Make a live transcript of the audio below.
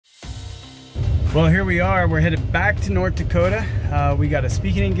Well, here we are. We're headed back to North Dakota. We got a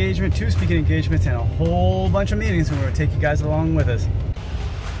speaking engagement, 2 speaking engagements, and a whole bunch of meetings, and we're going to take you guys along with us.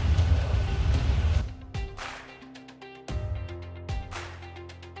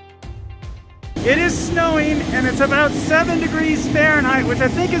 It is snowing, and it's about 7 degrees Fahrenheit, which I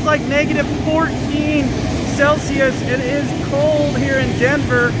think is like negative 14 Celsius. It is cold here in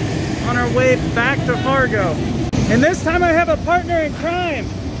Denver on our way back to Fargo. And this time I have a partner in crime.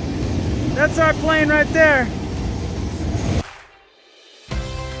 That's our plane right there.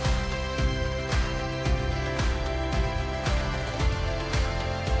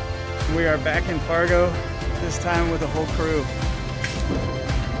 We are back in Fargo, this time with a whole crew.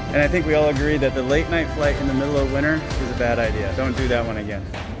 And I think we all agree that the late night flight in the middle of winter is a bad idea. Don't do that one again.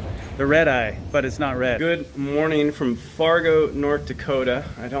 The red eye, but it's not red. Good morning from Fargo, North Dakota.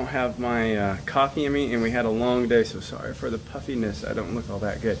 I don't have my coffee in me, and we had a long day, so sorry for the puffiness. I don't look all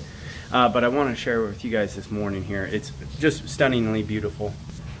that good. But I want to share with you guys this morning here. It's just stunningly beautiful.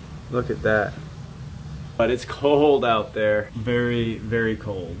 Look at that. But it's cold out there. Very, very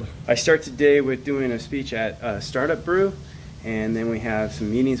cold. I start today with doing a speech at Startup Brew, and then we have some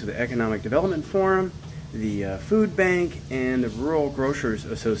meetings with the Economic Development Forum, the Food Bank, and the Rural Grocers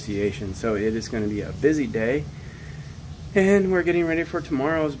Association. So it is going to be a busy day, and we're getting ready for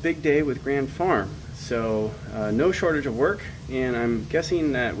tomorrow's big day with Grand Farm. So no shortage of work, and I'm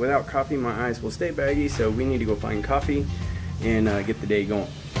guessing that without coffee my eyes will stay baggy, so we need to go find coffee and get the day going.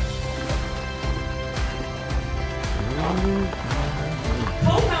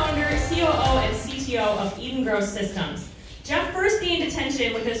 Co-founder, COO, and CTO of Eden Growth Systems. Jeff first gained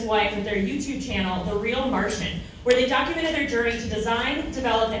attention with his wife with their YouTube channel, TheRealMartian, where they documented their journey to design,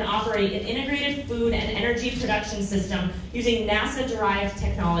 develop, and operate an integrated food and energy production system using NASA-derived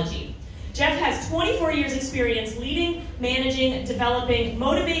technology. Jeff has 24 years experience leading, managing, developing,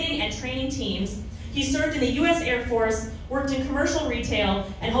 motivating, and training teams. He served in the U.S. Air Force, worked in commercial retail,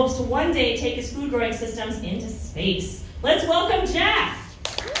 and hopes to one day take his food growing systems into space. Let's welcome Jeff.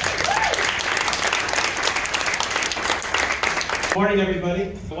 Morning,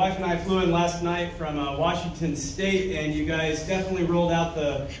 everybody. My wife and I flew in last night from Washington State, and you guys definitely rolled out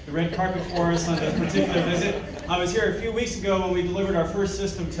the red carpet for us on this particular visit. I was here a few weeks ago when we delivered our first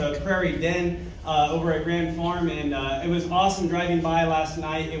system to Prairie Den over at Grand Farm, and it was awesome driving by last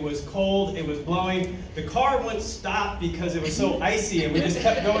night. It was cold, it was blowing. The car wouldn't stop because it was so icy, and we just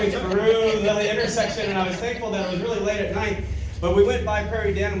kept going through the intersection, and I was thankful that it was really late at night. But we went by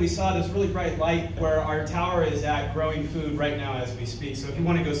Prairie Den and we saw this really bright light where our tower is at growing food right now as we speak. So if you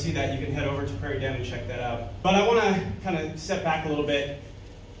want to go see that, you can head over to Prairie Den and check that out. But I want to kind of step back a little bit.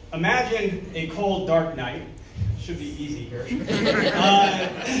 Imagine a cold, dark night. Should be easy here.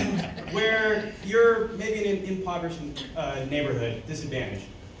 Where you're maybe in an impoverished neighborhood, disadvantaged.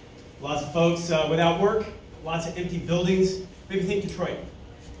 Lots of folks without work, lots of empty buildings. Maybe think Detroit.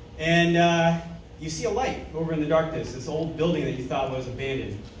 And you see a light over in the darkness, this old building that you thought was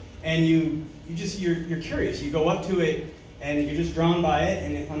abandoned. And you're curious. You go up to it and you're just drawn by it,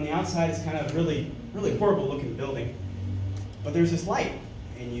 and on the outside it's kind of really horrible looking building. But there's this light,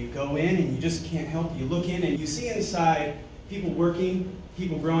 and you go in and you just can't help. You look in and you see inside people working,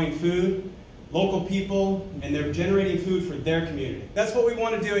 people growing food, local people, and they're generating food for their community. That's what we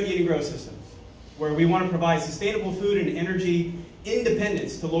want to do at Eden Growth Systems, where we want to provide sustainable food and energy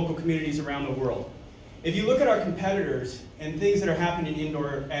independence to local communities around the world. If you look at our competitors and things that are happening in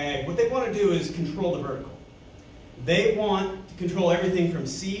indoor ag, what they want to do is control the vertical. They want to control everything from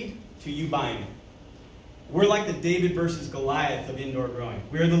seed to you buying it. We're like the David versus Goliath of indoor growing.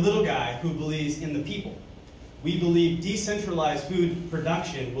 We're the little guy who believes in the people. We believe decentralized food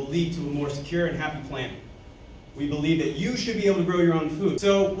production will lead to a more secure and happy planet. We believe that you should be able to grow your own food.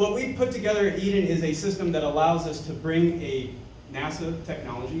 So what we've put together at Eden is a system that allows us to bring a NASA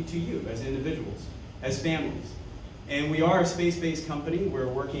technology to you as individuals, as families. And we are a space-based company. We're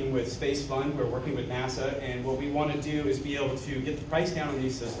working with Space Fund, we're working with NASA, and what we want to do is be able to get the price down on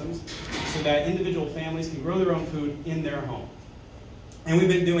these systems so that individual families can grow their own food in their home. And we've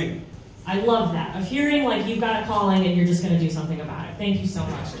been doing it. I love that, of hearing like you've got a calling and you're just going to do something about it. Thank you so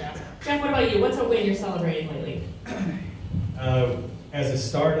much, Jeff. Jeff, what about you? What's a win you're celebrating lately? As a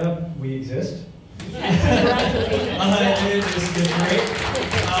startup, we exist. Congratulations. It's great.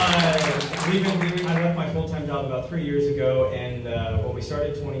 I left my full-time job about 3 years ago, and when we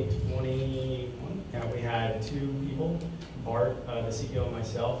started 2021, we had 2 people, Bart, the CEO, and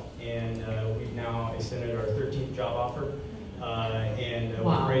myself, and we've now extended our 13th job offer, and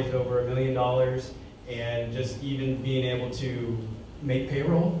wow. We've raised over $1 million, and just even being able to make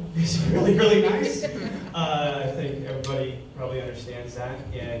payroll is really nice. I think everybody probably understands that.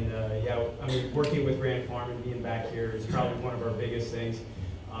 And yeah, I mean, working with Grand Farm and being back here is probably one of our biggest things.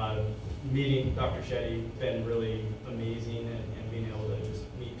 Meeting Dr. Shetty has been really amazing, and being able to just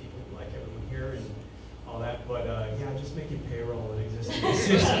meet people like everyone here and all that. But yeah, just making payroll and existing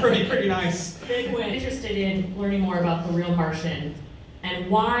is pretty nice. Big win. Interested in learning more about the Real Martian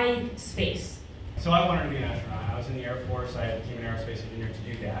and why space? So I wanted to be an astronaut. I was in the Air Force. I became an aerospace engineer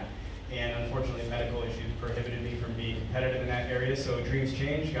to do that. And unfortunately, medical issues prohibited me from being competitive in that area. So dreams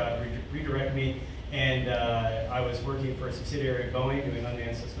changed. God redirected me. And I was working for a subsidiary of Boeing doing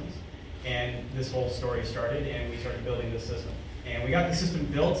unmanned systems. And this whole story started, and we started building this system. And we got the system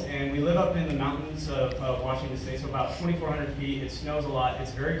built, and we live up in the mountains of Washington State, so about 2,400 feet. It snows a lot.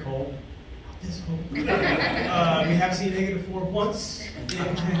 It's very cold. This cold. We have seen -4 once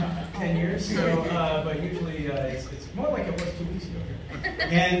in 10 years, so, but usually it's more like it was 2 weeks ago here.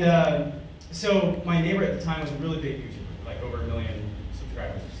 And so my neighbor at the time was a really big YouTuber, like over 1 million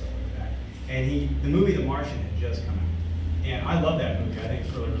subscribers or stuff like that. And the movie The Martian had just come out. And I love that movie. I think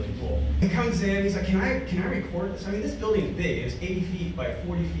it's really, really cool. He comes in, he's like, can I record this? I mean, this building is big. It was 80 feet by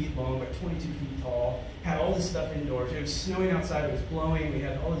 40 feet long, by 22 feet tall. Had all this stuff indoors. It was snowing outside, it was blowing. We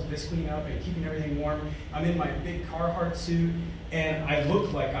had all this visqueen up and keeping everything warm. I'm in my big Carhartt suit, and I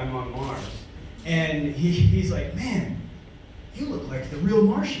look like I'm on Mars. And he's like, man, you look like the real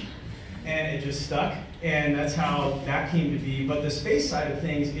Martian. And it just stuck, and that's how that came to be. But the space side of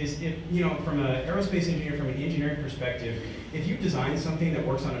things is, from an aerospace engineer, from an engineering perspective, if you design something that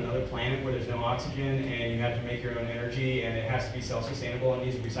works on another planet where there's no oxygen and you have to make your own energy and it has to be self-sustainable and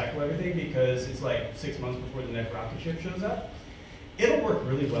needs to recycle everything because it's like 6 months before the next rocket ship shows up, it'll work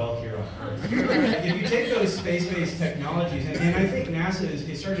really well here on Earth. If you take those space-based technologies, and I think NASA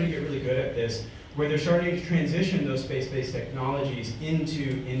is starting to get really good at this, where they're starting to transition those space-based technologies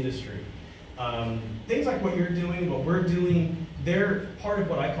into industry. Things like what you're doing, what we're doing, they're part of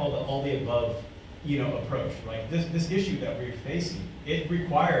what I call the all-the-above, approach. Like this issue that we're facing, it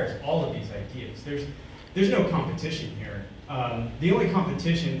requires all of these ideas. There's no competition here. The only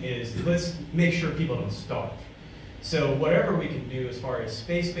competition is let's make sure people don't starve. So whatever we can do as far as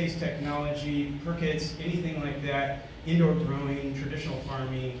space-based technology, crickets, anything like that, indoor growing, traditional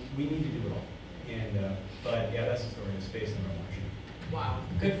farming, we need to do it all. And but yeah, that's the story of space and the Real Martian. Wow,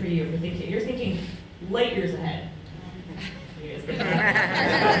 good for you for thinking. You're thinking light years ahead.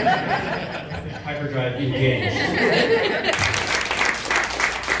 Hyperdrive engaged.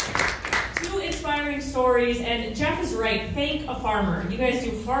 Two inspiring stories, and Jeff is right. Thank a farmer. You guys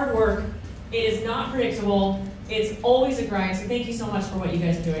do hard work. It is not predictable. It's always a grind. So thank you so much for what you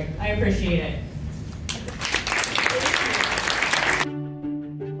guys are doing. I appreciate it.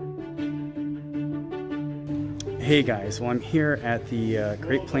 Hey guys, well I'm here at the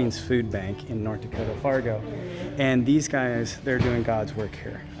Great Plains Food Bank in North Dakota, Fargo, and these guys, they're doing God's work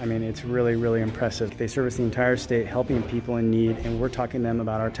here. I mean, it's really, really impressive. They service the entire state, helping people in need, and we're talking to them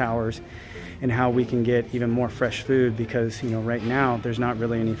about our towers and how we can get even more fresh food because, right now there's not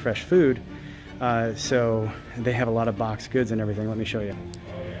really any fresh food, so they have a lot of boxed goods and everything. Let me show you.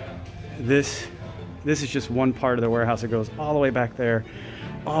 This is just one part of the warehouse that goes all the way back there,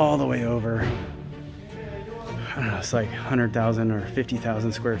 all the way over. I don't know, it's like 100,000 or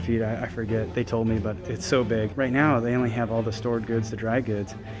 50,000 square feet, I forget, they told me, but it's so big. Right now, they only have all the stored goods, the dry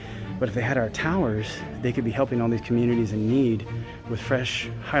goods, but if they had our towers, they could be helping all these communities in need with fresh,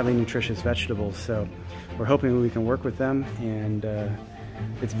 highly nutritious vegetables. So we're hoping we can work with them, and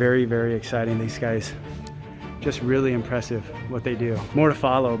it's very, very exciting. These guys, just really impressive what they do. More to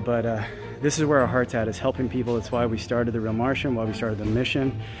follow, but this is where our heart's at, is helping people. It's why we started The Real Martian, why we started the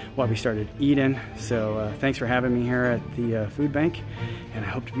mission, why we started Eden. So thanks for having me here at the food bank, and I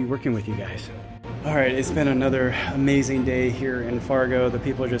hope to be working with you guys. All right, it's been another amazing day here in Fargo. The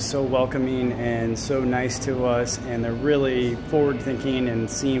people are just so welcoming and so nice to us, and they're really forward-thinking and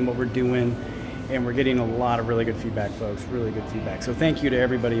seeing what we're doing, and we're getting a lot of really good feedback, folks, really good feedback. So thank you to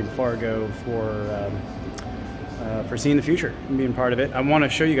everybody in Fargo for seeing the future and being part of it. I want to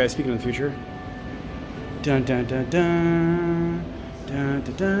show you guys, speaking of the future. Dun dun dun dun dun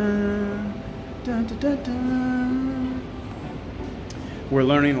dun dun dun dun dun dun. We're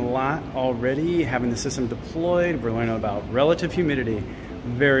learning a lot already, having the system deployed. We're learning about relative humidity,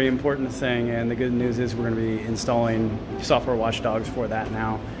 very important thing. And the good news is we're going to be installing software watchdogs for that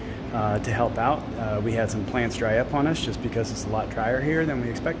now to help out. We had some plants dry up on us just because it's a lot drier here than we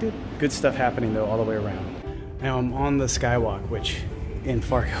expected. Good stuff happening though all the way around. Now I'm on the skywalk, which in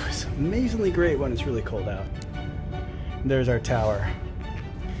Fargo is amazingly great when it's really cold out. There's our tower.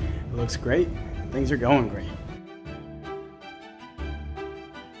 It looks great. Things are going great.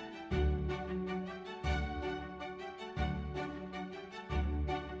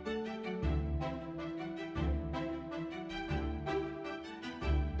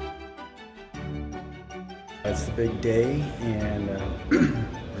 It's the big day, and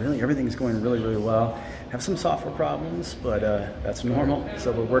really everything's going really, really well. Have some software problems, but that's normal,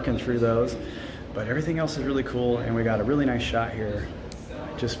 so we're working through those. But everything else is really cool, and we got a really nice shot here.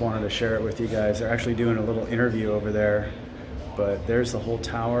 Just wanted to share it with you guys. They're actually doing a little interview over there, but there's the whole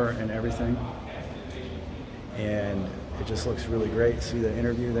tower and everything. And it just looks really great. See the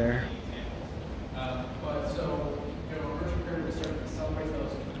interview there?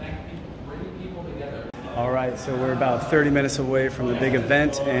 All right, so we're about 30 minutes away from the big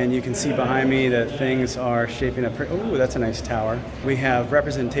event, and you can see behind me that things are shaping up. Oh, that's a nice tower. We have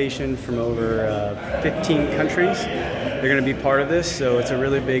representation from over 15 countries. They're going to be part of this, so it's a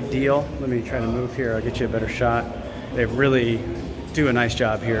really big deal. Let me try to move here. I'll get you a better shot. They really do a nice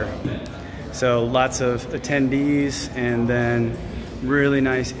job here. So lots of attendees, and then really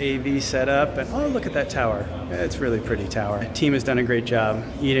nice AV setup. And oh, look at that tower. It's a really pretty tower. The team has done a great job.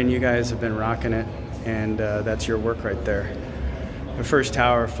 Eden, you guys have been rocking it. And that's your work right there. The first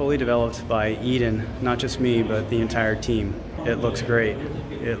tower fully developed by Eden, not just me, but the entire team. It looks great.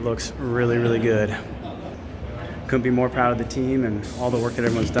 It looks really, really good. Couldn't be more proud of the team and all the work that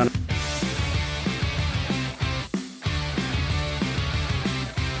everyone's done.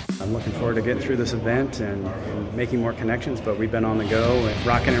 I'm looking forward to getting through this event and making more connections, but we've been on the go and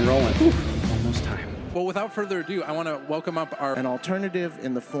rocking and rolling. Whew, almost time. Well, without further ado, I want to welcome up an alternative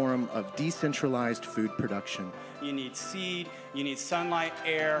in the form of decentralized food production. You need seed, you need sunlight,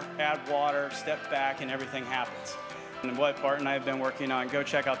 air, add water, step back, and everything happens. And what Bart and I have been working on, go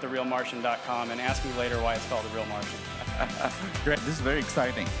check out TheRealMartian.com and ask me later why it's called The Real Martian. Great. This is very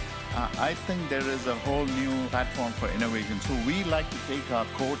exciting. I think there is a whole new platform for innovation. So we like to take our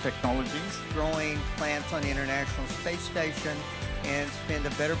core technologies. Growing plants on the International Space Station, and spend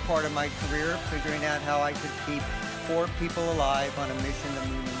a better part of my career figuring out how I could keep 4 people alive on a mission to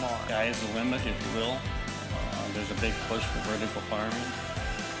Moon and Mars. Sky is the limit, if you will. There's a big push for vertical farming.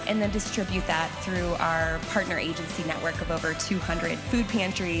 And then distribute that through our partner agency network of over 200 food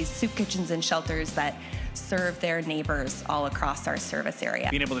pantries, soup kitchens, and shelters that serve their neighbors all across our service area.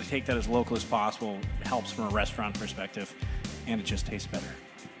 Being able to take that as local as possible helps from a restaurant perspective, and it just tastes better.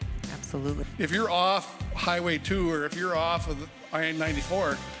 Absolutely. If you're off Highway 2 or if you're off of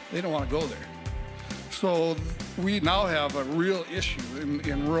I-94, they don't want to go there. So we now have a real issue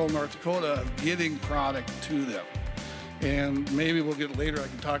in rural North Dakota of getting product to them. And maybe we'll get later, I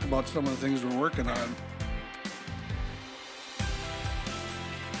can talk about some of the things we're working on.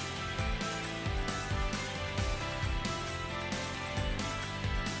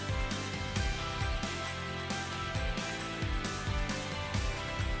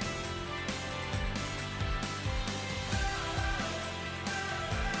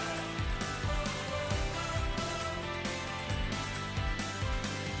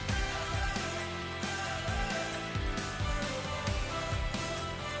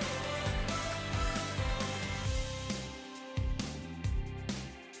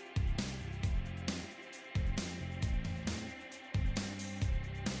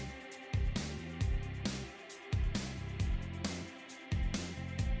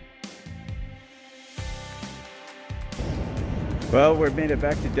 Well, we made it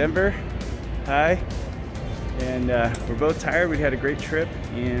back to Denver. Hi. And we're both tired. We had a great trip,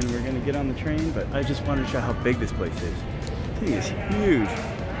 and we're gonna get on the train, but I just wanted to show how big this place is. This thing is huge.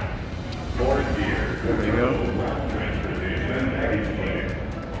 There you go.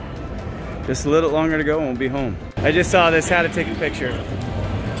 Just a little longer to go and we'll be home. I just saw this, had to take a picture.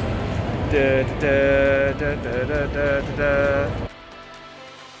 Da, da, da, da, da, da, da.